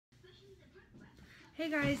Hey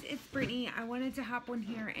guys, it's Brittany. I wanted to hop on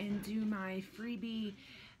here and do my freebie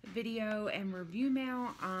video and review mail.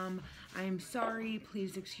 I am sorry,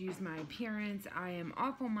 please excuse my appearance. I am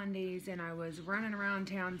off on Mondays and I was running around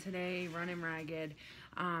town today, running ragged.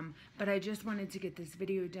 But I just wanted to get this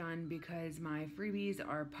video done because my freebies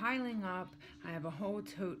are piling up. I have a whole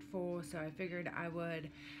tote full, so I figured I would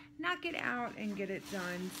knock it out and get it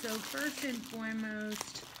done. So first and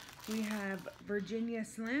foremost, we have Virginia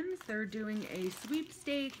Slims. They're doing a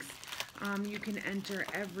sweepstakes. You can enter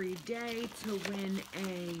every day to win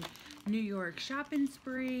a New York shopping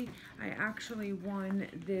spree. I actually won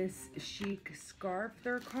this chic scarf,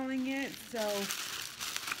 they're calling it. So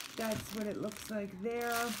that's what it looks like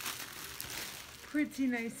there. Pretty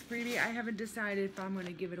nice freebie. I haven't decided if I'm going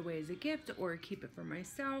to give it away as a gift or keep it for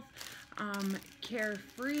myself.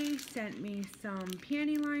 Carefree sent me some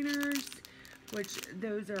panty liners, which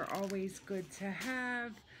those are always good to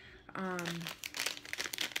have.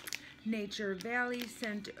 Nature Valley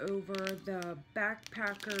sent over the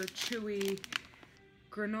Backpacker Chewy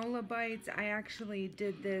granola bites. I actually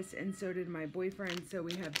did this and so did my boyfriend, so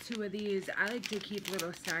we have 2 of these. I like to keep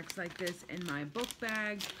little snacks like this in my book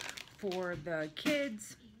bag for the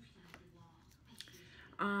kids.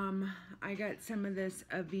 I got some of this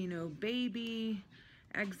Aveeno baby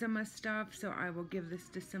eczema stuff, so I will give this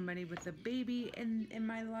to somebody with a baby in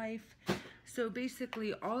my life. So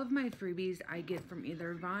basically all of my freebies I get from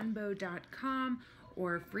either Beau.com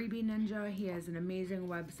or Freebie Ninja. He has an amazing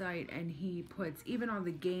website and he puts even all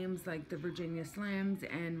the games like the Virginia Slims,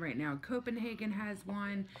 and right now Copenhagen has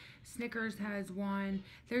one, Snickers has one.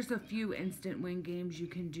 There's a few instant win games you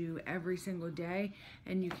can do every single day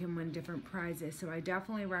and you can win different prizes. So I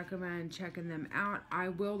definitely recommend checking them out. I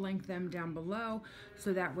will link them down below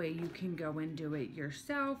so that way you can go and do it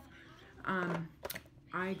yourself.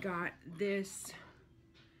 I got this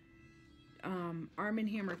Arm &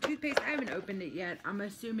 Hammer toothpaste. I haven't opened it yet. I'm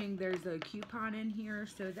assuming there's a coupon in here,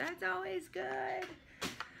 so that's always good.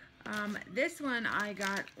 This one I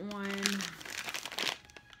got on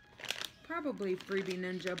probably Freebie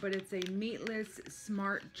Ninja, but it's a meatless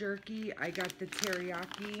smart jerky. I got the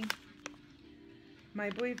teriyaki. My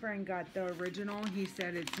boyfriend got the original. He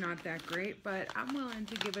said it's not that great, but I'm willing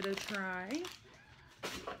to give it a try.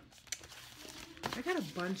 I got a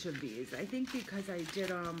bunch of these. I think because I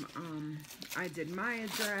did I did my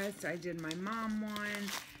address, I did my mom one,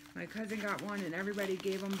 my cousin got one, and everybody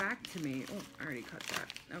gave them back to me. Oh, I already cut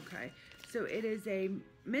that. Okay. So it is a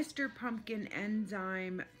Mr. Pumpkin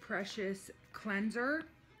Enzyme Precious Cleanser.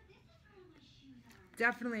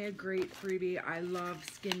 Definitely a great freebie. I love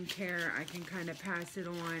skincare. I can kind of pass it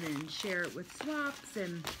on and share it with swaps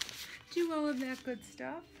and do all of that good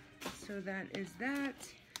stuff. So that is that.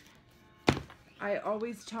 I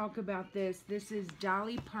always talk about this. This is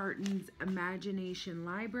Dolly Parton's Imagination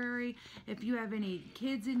Library. If you have any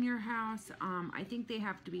kids in your house, I think they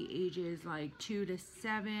have to be ages like 2 to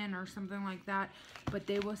 7 or something like that, but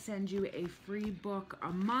they will send you a free book a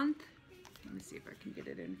month. Let me see if I can get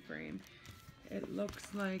it in frame. It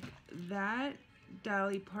looks like that.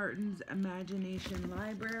 Dolly Parton's Imagination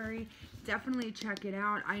Library. Definitely check it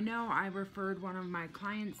out. I know I referred one of my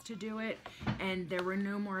clients to do it and there were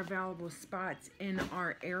no more available spots in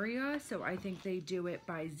our area, so I think they do it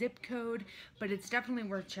by zip code, but it's definitely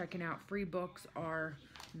worth checking out. Free books are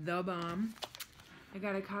the bomb. I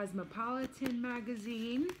got a Cosmopolitan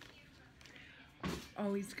magazine.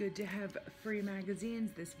 Always good to have free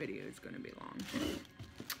magazines. This video is going to be long.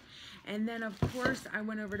 And then, of course, I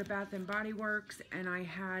went over to Bath & Body Works and I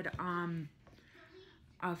had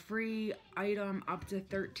a free item up to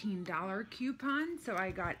 $13 coupon. So I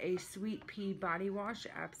got a Sweet Pea body wash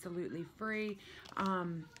absolutely free.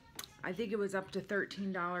 I think it was up to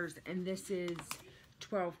 $13 and this is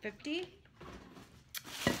 $12.50.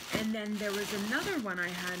 And then there was another one I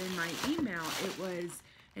had in my email. It was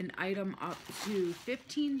an item up to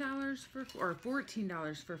 $15 for, or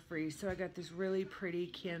 $14 for free. So I got this really pretty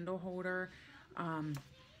candle holder.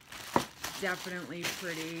 Definitely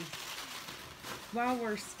pretty. While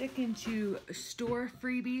we're sticking to store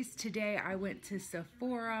freebies, today I went to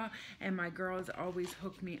Sephora and my girls always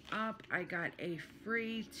hook me up. I got a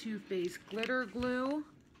free Too Faced glitter glue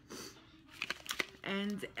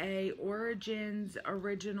and a Origins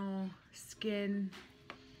Original Skin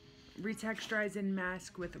Retexturizing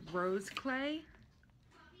mask with rose clay.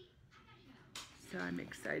 So I'm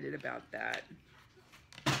excited about that.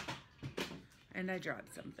 And I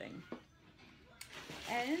dropped something.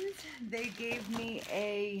 And they gave me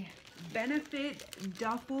a Benefit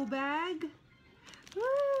duffel bag.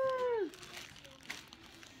 Woo!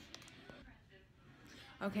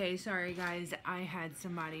 Okay, sorry guys, I had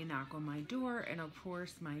somebody knock on my door, and of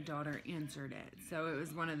course my daughter answered it. So it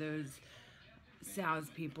was one of those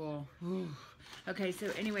salespeople. Okay,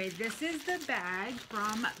 so anyway, this is the bag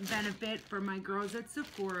from Benefit for my girls at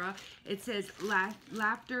Sephora. It says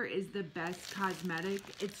laughter is the best cosmetic.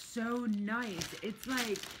 It's so nice. It's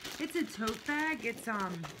like, it's a tote bag. It's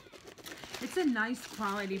a nice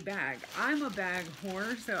quality bag. I'm a bag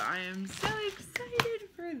whore, so I am so excited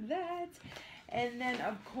for that. And then,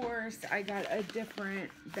 of course, I got a different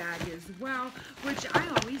bag as well, which I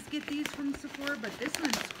always get these from Sephora, but this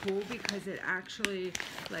one's cool because it actually,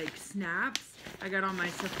 like, snaps. I got all my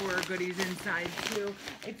Sephora goodies inside, too.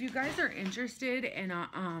 If you guys are interested in a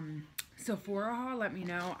Sephora haul, let me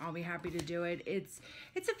know. I'll be happy to do it. It's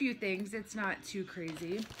a few things. It's not too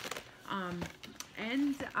crazy.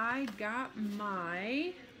 And I got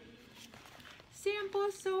my sample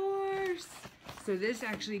source. So this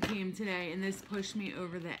actually came today, and this pushed me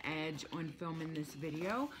over the edge on filming this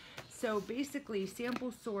video. So basically,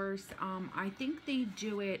 sample source, I think they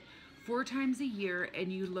do it 4 times a year,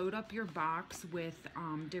 and you load up your box with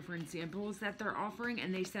different samples that they're offering,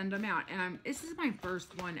 and they send them out. And this is my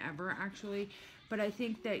first one ever, actually, but I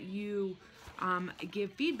think that you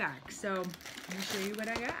give feedback. So let me show you what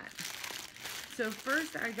I got. So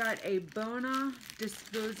first, I got a Bona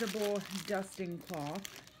disposable dusting cloth,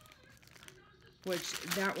 which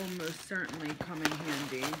that will most certainly come in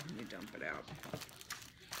handy. Let me dump it out.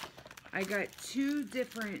 I got 2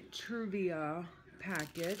 different Truvia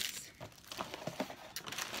packets.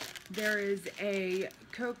 There is a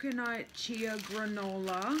coconut chia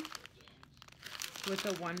granola with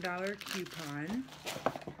a $1 coupon.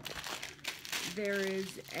 There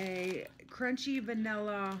is a crunchy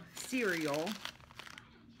vanilla cereal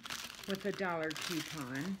with a $1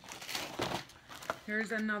 coupon.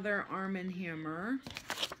 Here's another Arm & Hammer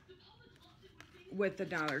with a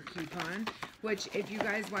 $1 coupon, which if you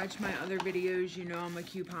guys watch my other videos, you know I'm a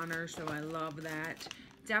couponer, so I love that.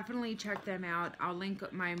 Definitely check them out. I'll link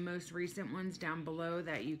my most recent ones down below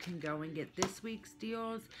that you can go and get this week's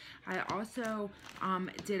deals. I also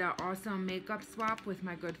did an awesome makeup swap with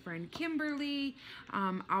my good friend Kimberly.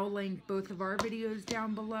 I'll link both of our videos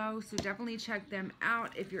down below, so definitely check them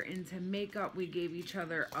out. If you're into makeup, we gave each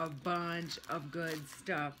other a bunch of good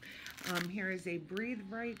stuff. Here is a Breathe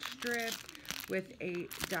Right strip with a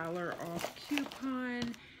 $1 off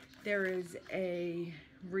coupon. There is a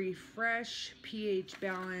Refresh pH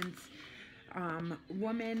Balance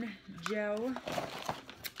Woman Gel.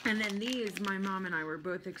 And then these, my mom and I were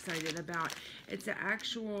both excited about. It's a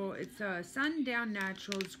Sundown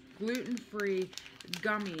Naturals gluten-free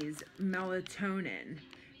gummies melatonin.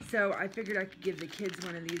 So I figured I could give the kids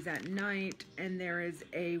one of these at night, and there is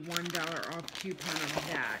a $1 off coupon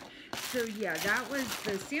of that. So yeah, that was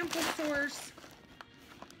the sample source.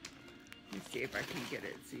 Let me see if I can get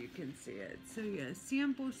it so you can see it. So yeah,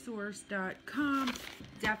 samplesource.com.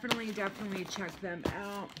 Definitely check them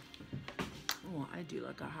out. Oh, I do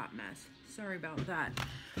look a hot mess. Sorry about that.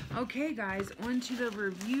 Okay, guys, on to the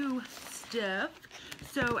review stuff.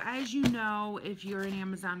 So as you know, if you're an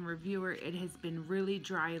Amazon reviewer, it has been really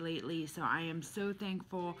dry lately. So I am so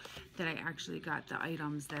thankful that I actually got the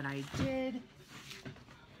items that I did.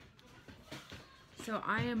 So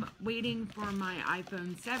I am waiting for my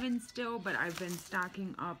iPhone 7 still, but I've been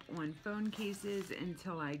stocking up on phone cases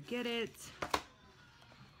until I get it.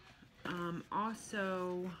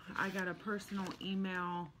 Also, I got a personal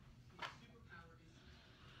email.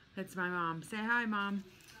 That's my mom. Say hi, Mom.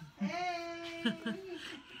 Hey!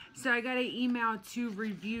 So I got an email to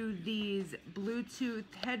review these Bluetooth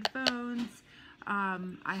headphones.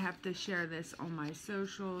 I have to share this on my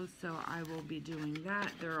socials, so I will be doing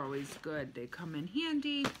that. They're always good. They come in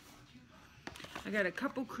handy. I got a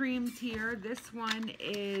couple creams here. This one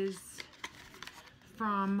is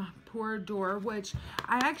from Pour D'Or, which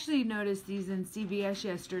I actually noticed these in CVS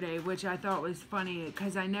yesterday, which I thought was funny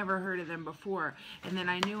because I never heard of them before. And then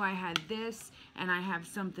I knew I had this, and I have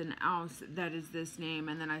something else that is this name,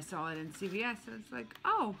 and then I saw it in CVS, so it's like,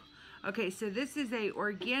 oh. Okay, so this is a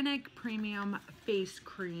organic premium face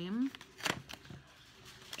cream.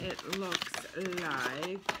 It looks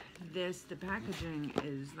like this. The packaging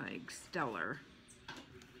is like stellar.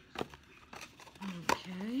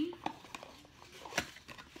 Okay.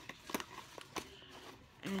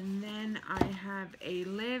 And then I have a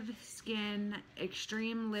Live Skin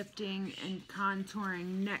Extreme Lifting and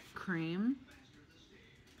Contouring Neck Cream.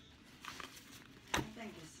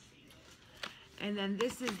 And then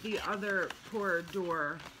this is the other Pour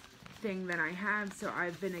D'Or thing that I have. So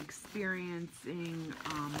I've been experiencing,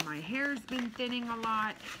 my hair's been thinning a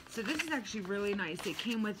lot. So this is actually really nice. It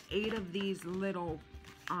came with 8 of these little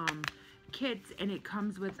kits, and it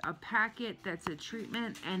comes with a packet that's a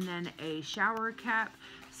treatment and then a shower cap.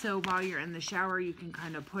 So while you're in the shower, you can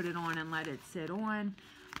kind of put it on and let it sit on.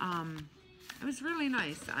 It was really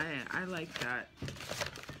nice. I like that.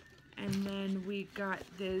 And then we got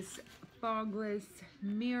this fogless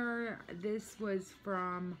mirror. This was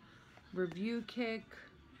from Review Kick.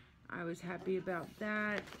 I was happy about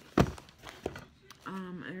that.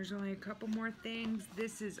 And there's only a couple more things.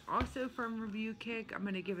 This is also from Review Kick. I'm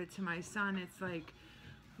gonna give it to my son. It's like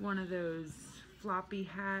one of those floppy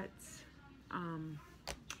hats.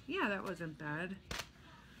 Yeah, that wasn't bad.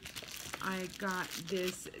 I got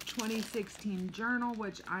this 2016 journal,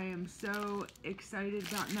 which I am so excited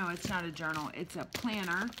about. No, it's not a journal, it's a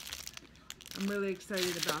planner. I'm really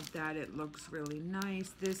excited about that. It looks really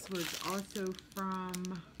nice. This was also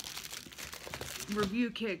from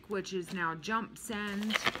Review Kick, which is now Jump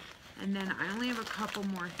Send. And then I only have a couple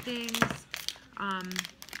more things.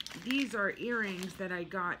 These are earrings that I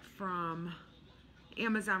got from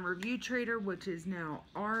Amazon Review Trader, which is now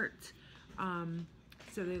Art.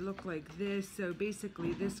 So they look like this. So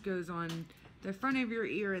basically this goes on the front of your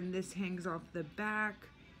ear and this hangs off the back.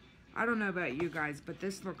 I don't know about you guys, but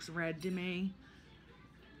this looks red to me.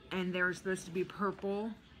 And they're supposed to be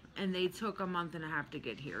purple, and they took a month and a half to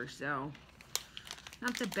get here. So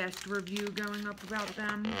not the best review going up about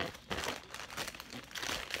them.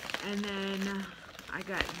 And then I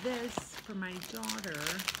got this for my daughter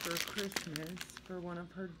for Christmas, for one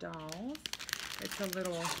of her dolls. It's a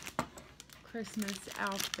little Christmas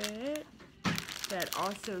outfit that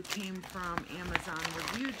also came from Amazon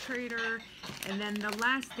Review Trader. And then the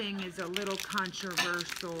last thing is a little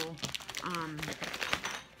controversial.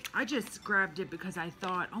 I just grabbed it because I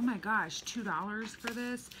thought, oh my gosh, $2 for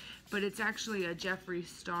this. But it's actually a Jeffree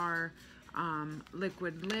Star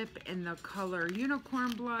liquid lip in the color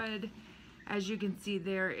Unicorn Blood. As you can see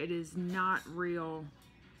there, it is not real.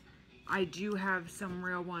 I do have some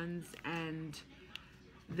real ones, and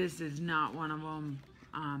this is not one of them.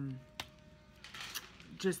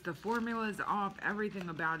 Just the formula is off. Everything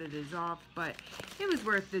about it is off, but it was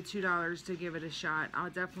worth the $2 to give it a shot.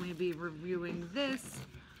 I'll definitely be reviewing this,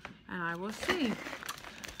 and I will see.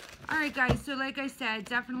 Alright guys, so like I said,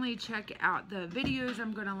 definitely check out the videos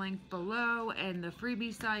I'm going to link below and the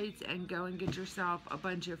freebie sites, and go and get yourself a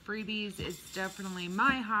bunch of freebies. It's definitely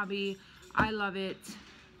my hobby. I love it.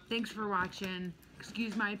 Thanks for watching.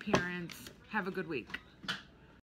 Excuse my appearance. Have a good week.